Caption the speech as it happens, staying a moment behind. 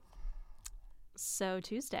So,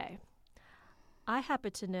 Tuesday, I happen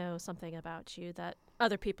to know something about you that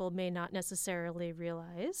other people may not necessarily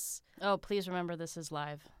realize. Oh, please remember this is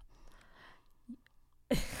live.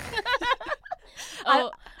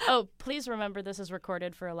 Please remember this is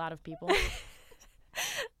recorded for a lot of people.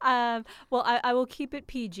 Well, I will keep it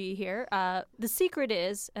PG here. The secret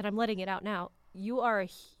is, and I'm letting it out now, you are a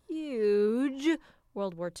huge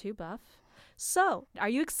World War II buff. So, are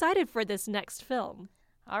you excited for this next film?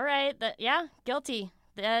 All right. Guilty.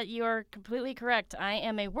 You are completely correct. I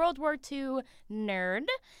am a World War II nerd.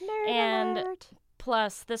 Nerd And alert.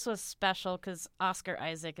 plus, this was special because Oscar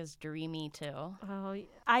Isaac is dreamy, too. Oh,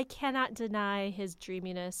 I cannot deny his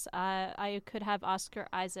dreaminess. I could have Oscar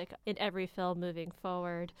Isaac in every film moving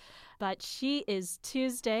forward. But she is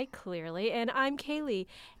Tuesday, clearly, and I'm Kaylee.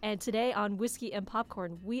 And today on Whiskey and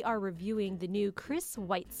Popcorn, we are reviewing the new Chris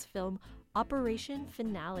Weitz film, Operation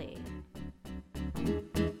Finale.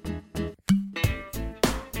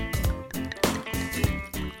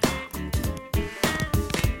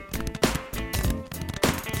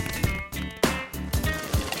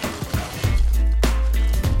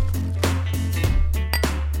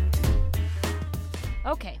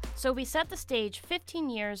 Okay, so we set the stage 15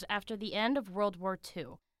 years after the end of World War II.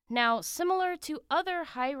 Now, similar to other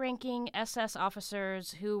high-ranking SS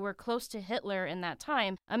officers who were close to Hitler in that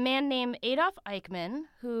time, a man named Adolf Eichmann,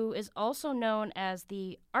 who is also known as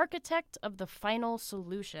the architect of the final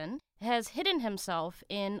solution, has hidden himself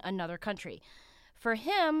in another country. For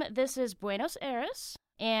him, this is Buenos Aires,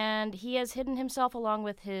 and he has hidden himself along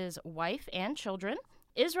with his wife and children.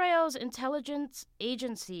 Israel's intelligence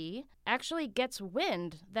agency actually gets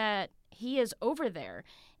wind that he is over there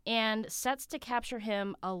and sets to capture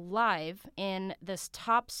him alive in this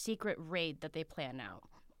top secret raid that they plan out.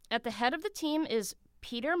 At the head of the team is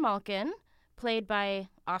Peter Malkin, played by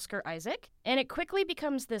Oscar Isaac, and it quickly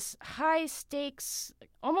becomes this high-stakes,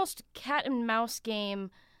 almost cat-and-mouse game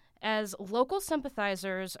as local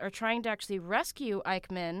sympathizers are trying to actually rescue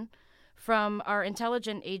Eichmann from our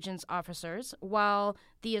intelligence agents officers, while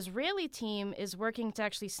the Israeli team is working to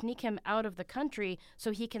actually sneak him out of the country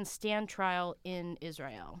so he can stand trial in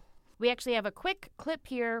Israel. We actually have a quick clip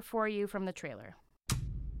here for you from the trailer.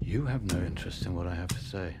 You have no interest in what I have to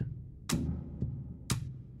say.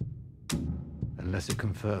 Unless it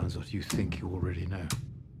confirms what you think you already know.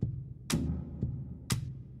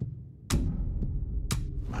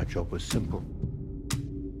 My job was simple.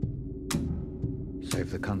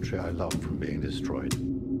 Save the country I love from being destroyed.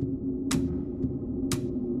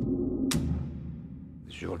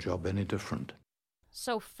 Is your job any different?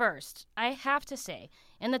 So first, I have to say,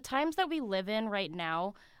 in the times that we live in right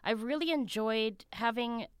now, I've really enjoyed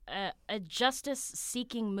having a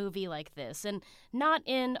justice-seeking movie like this, and not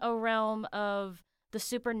in a realm of the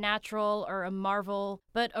supernatural or a Marvel,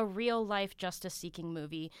 but a real-life justice-seeking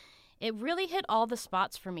movie. It really hit all the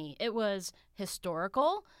spots for me. It was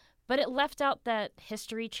historical, but it left out that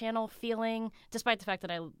History Channel feeling, despite the fact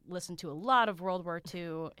that I listened to a lot of World War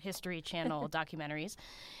II History Channel documentaries.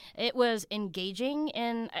 It was engaging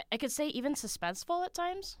and I could say even suspenseful at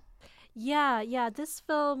times. Yeah, this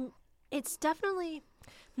film, it's definitely...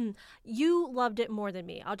 You loved it more than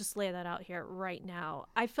me. I'll just lay that out here right now.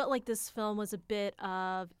 I felt like this film was a bit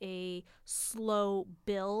of a slow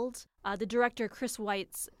build. The director, Chris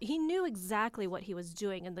Weitz, he knew exactly what he was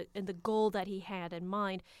doing and the goal that he had in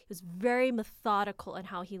mind. He was very methodical in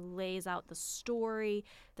how he lays out the story.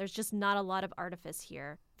 There's just not a lot of artifice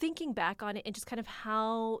here. Thinking back on it and just kind of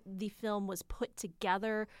how the film was put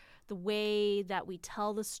together, the way that we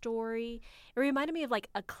tell the story, it reminded me of like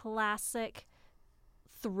a classic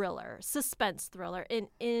thriller, suspense thriller,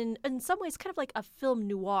 in some ways kind of like a film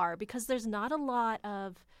noir, because there's not a lot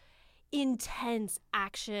of intense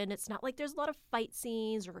action. It's not like there's a lot of fight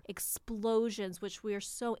scenes or explosions, which we are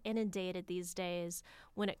so inundated these days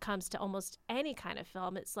when it comes to almost any kind of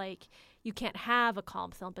film. It's like you can't have a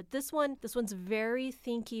calm film, but this one's very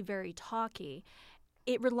thinky, very talky.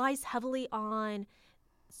 It relies heavily on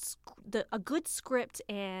a good script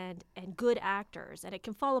and good actors, and it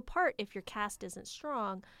can fall apart if your cast isn't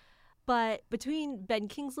strong. But between Ben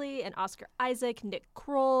Kingsley and Oscar Isaac, Nick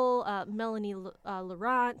Kroll, Melanie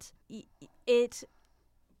Laurent, it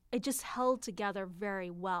just held together very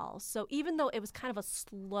well. So even though it was kind of a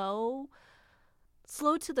slow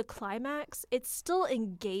to the climax, it's still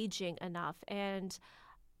engaging enough, and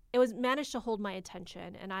it was managed to hold my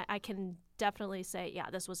attention. And I can definitely say, yeah,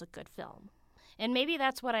 this was a good film. And maybe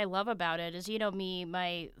that's what I love about it is, me,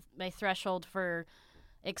 my threshold for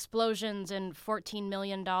explosions and $14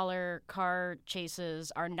 million car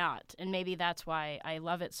chases are not. And maybe that's why I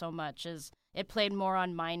love it so much, is it played more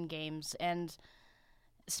on mind games. And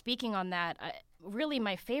speaking on that, really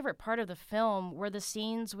my favorite part of the film were the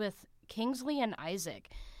scenes with Kingsley and Isaac.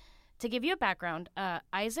 To give you a background,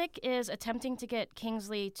 Isaac is attempting to get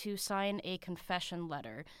Kingsley to sign a confession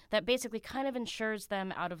letter that basically kind of ensures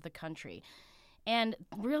them out of the country. And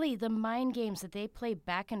really, the mind games that they play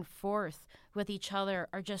back and forth with each other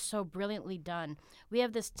are just so brilliantly done. We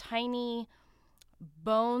have this tiny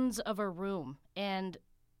bones of a room, and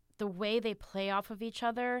the way they play off of each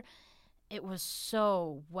other, it was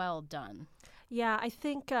so well done. Yeah, I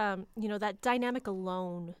think, that dynamic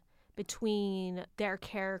alone between their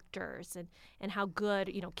characters and how good,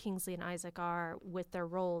 Kingsley and Isaac are with their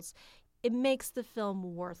roles, it makes the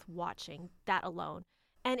film worth watching, that alone.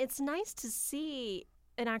 And it's nice to see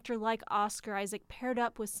an actor like Oscar Isaac paired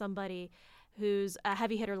up with somebody who's a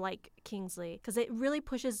heavy hitter like Kingsley, because it really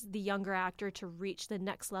pushes the younger actor to reach the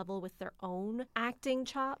next level with their own acting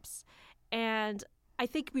chops. And I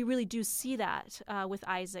think we really do see that with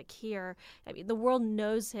Isaac here. I mean, the world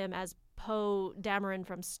knows him as Poe Dameron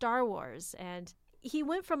from Star Wars, and he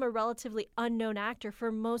went from a relatively unknown actor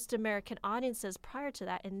for most American audiences prior to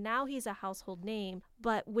that, and now he's a household name.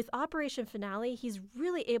 But with Operation Finale, he's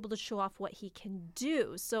really able to show off what he can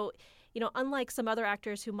do. So, unlike some other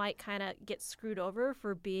actors who might kind of get screwed over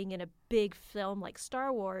for being in a big film like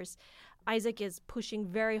Star Wars, Isaac is pushing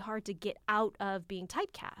very hard to get out of being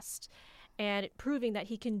typecast and proving that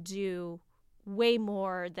he can do way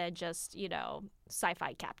more than just,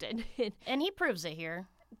 sci-fi captain. And he proves it here.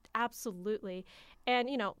 Absolutely. And,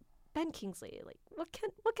 Ben Kingsley, like, what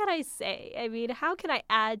can I say? I mean, how can I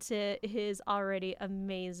add to his already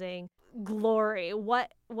amazing glory?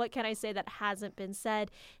 What can I say that hasn't been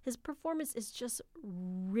said? His performance is just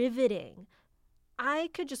riveting. I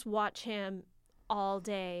could just watch him all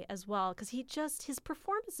day as well, because his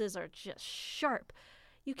performances are just sharp.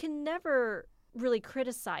 You can never really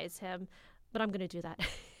criticize him, but I'm going to do that.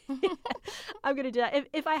 I'm going to do that.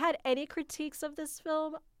 If I had any critiques of this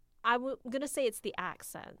film, I'm going to say it's the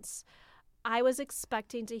accents. I was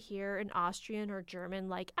expecting to hear an Austrian or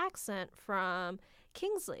German-like accent from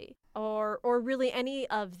Kingsley, or really any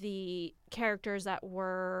of the characters that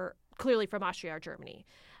were clearly from Austria or Germany.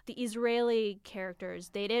 The Israeli characters,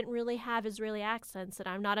 they didn't really have Israeli accents, and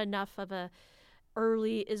I'm not enough of a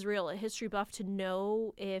early Israel history buff to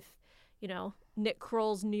know if, Nick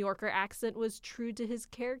Kroll's New Yorker accent was true to his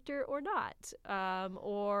character or not,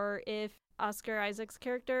 or if Oscar Isaac's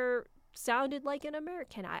character sounded like an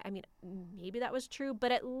American. I mean, maybe that was true,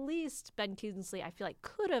 but at least Ben Kingsley, I feel like,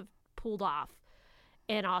 could have pulled off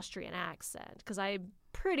an Austrian accent, because I'm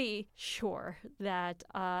pretty sure that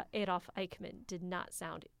Adolf Eichmann did not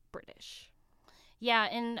sound British. Yeah,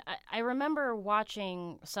 and I remember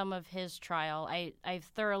watching some of his trial. I've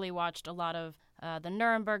thoroughly watched a lot of the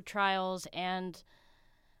Nuremberg trials, and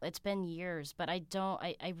it's been years, but I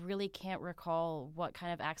really can't recall what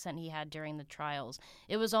kind of accent he had during the trials.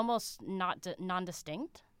 It was almost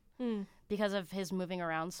non-distinct because of his moving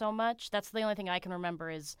around so much. That's the only thing I can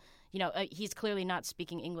remember is, he's clearly not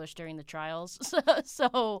speaking English during the trials.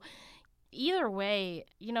 So either way,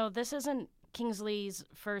 this isn't Kingsley's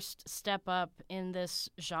first step up in this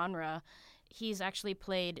genre. He's actually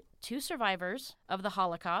played 2 survivors of the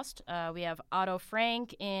Holocaust. We have Otto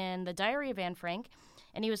Frank in The Diary of Anne Frank,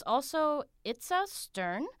 and he was also Itza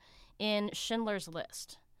Stern in Schindler's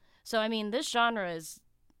List. So, I mean, this genre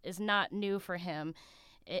is not new for him.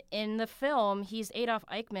 In the film, he's Adolf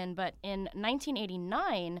Eichmann, but in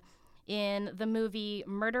 1989, in the movie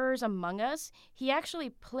Murderers Among Us, he actually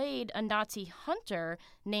played a Nazi hunter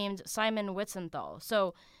named Simon Wiesenthal.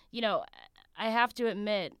 So, I have to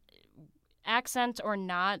admit, accent or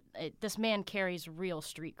not, this man carries real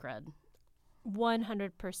street cred.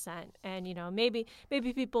 100%. And, maybe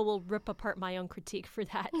people will rip apart my own critique for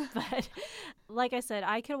that. But like I said,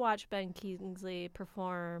 I can watch Ben Kingsley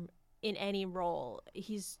perform in any role.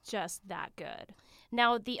 He's just that good.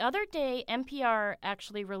 Now, the other day, NPR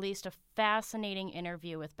actually released a fascinating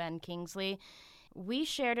interview with Ben Kingsley. We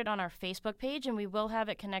shared it on our Facebook page, and we will have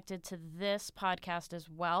it connected to this podcast as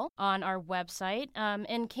well on our website.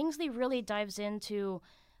 And Kingsley really dives into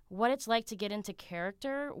what it's like to get into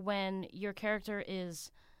character when your character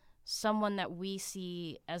is someone that we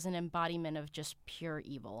see as an embodiment of just pure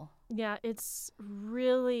evil. Yeah, it's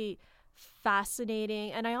really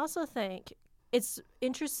fascinating. And I also think it's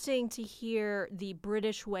interesting to hear the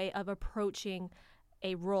British way of approaching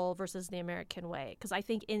a role versus the American way, because I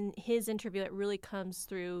think in his interview it really comes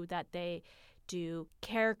through that they do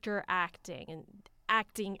character acting and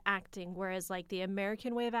acting, whereas like the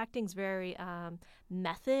American way of acting is very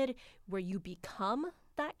method, where you become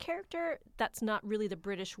that character. That's not really the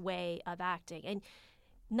British way of acting. And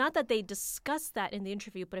Not that they discuss that in the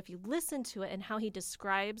interview, but if you listen to it and how he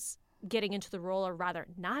describes getting into the role, or rather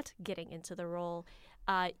not getting into the role,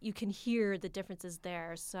 you can hear the differences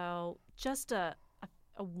there. So just a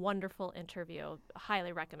wonderful interview.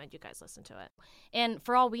 Highly recommend you guys listen to it. And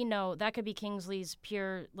for all we know, that could be Kingsley's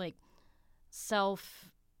pure, like,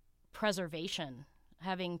 self-preservation,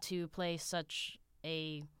 having to play such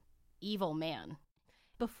a evil man.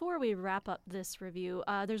 Before we wrap up this review,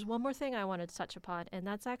 there's one more thing I wanted to touch upon, and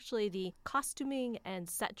that's actually the costuming and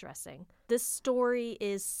set dressing. This story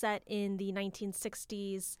is set in the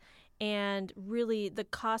 1960s, and really the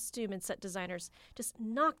costume and set designers just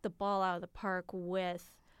knocked the ball out of the park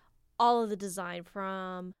with all of the design,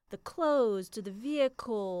 from the clothes to the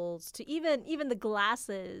vehicles to even the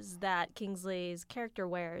glasses that Kingsley's character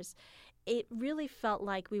wears. It really felt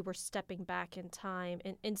like we were stepping back in time.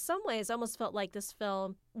 And in some ways, I almost felt like this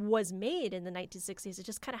film was made in the 1960s. It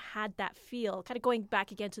just kind of had that feel, kind of going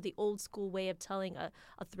back again to the old school way of telling a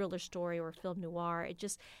thriller story or film noir. It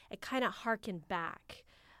kind of harkened back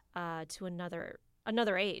to another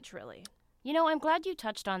age, really. You know, I'm glad you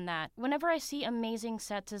touched on that. Whenever I see amazing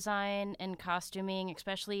set design and costuming,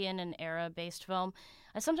 especially in an era-based film,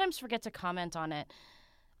 I sometimes forget to comment on it.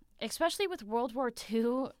 Especially with World War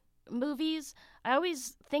II movies, I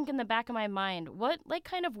always think in the back of my mind, what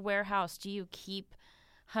kind of warehouse do you keep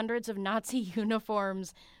hundreds of Nazi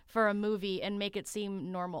uniforms for a movie and make it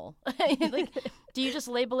seem normal? Do you just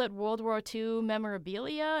label it World War II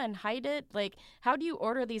memorabilia and hide it? How do you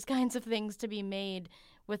order these kinds of things to be made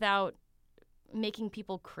without making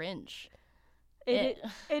people cringe? It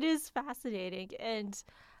is fascinating, and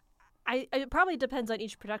it probably depends on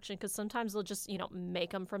each production, because sometimes they'll just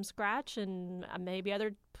make them from scratch, and maybe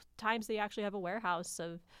other times they actually have a warehouse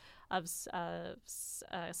of set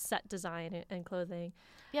design and clothing.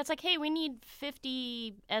 Yeah, it's like, hey, we need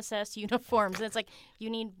 50 SS uniforms, and it's like, you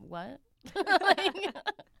need what?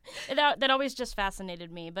 That always just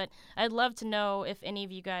fascinated me. But I'd love to know if any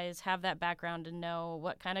of you guys have that background and know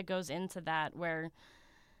what kind of goes into that, where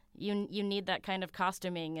you need that kind of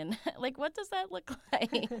costuming, and what does that look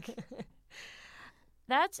like?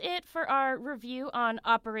 That's it for our review on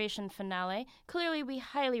Operation Finale. Clearly, we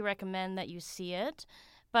highly recommend that you see it.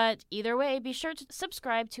 But either way, be sure to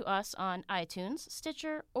subscribe to us on iTunes,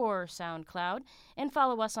 Stitcher, or SoundCloud, and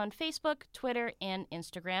follow us on Facebook, Twitter, and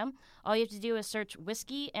Instagram. All you have to do is search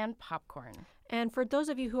Whiskey and Popcorn. And for those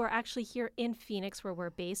of you who are actually here in Phoenix, where we're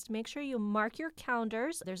based, make sure you mark your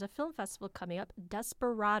calendars. There's a film festival coming up,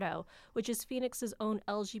 Desperado, which is Phoenix's own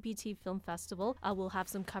LGBT film festival. We'll have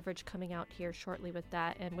some coverage coming out here shortly with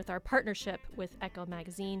that, and with our partnership with Echo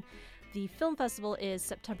Magazine. The film festival is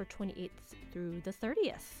September 28th through the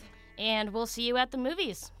 30th. And we'll see you at the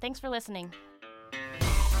movies. Thanks for listening.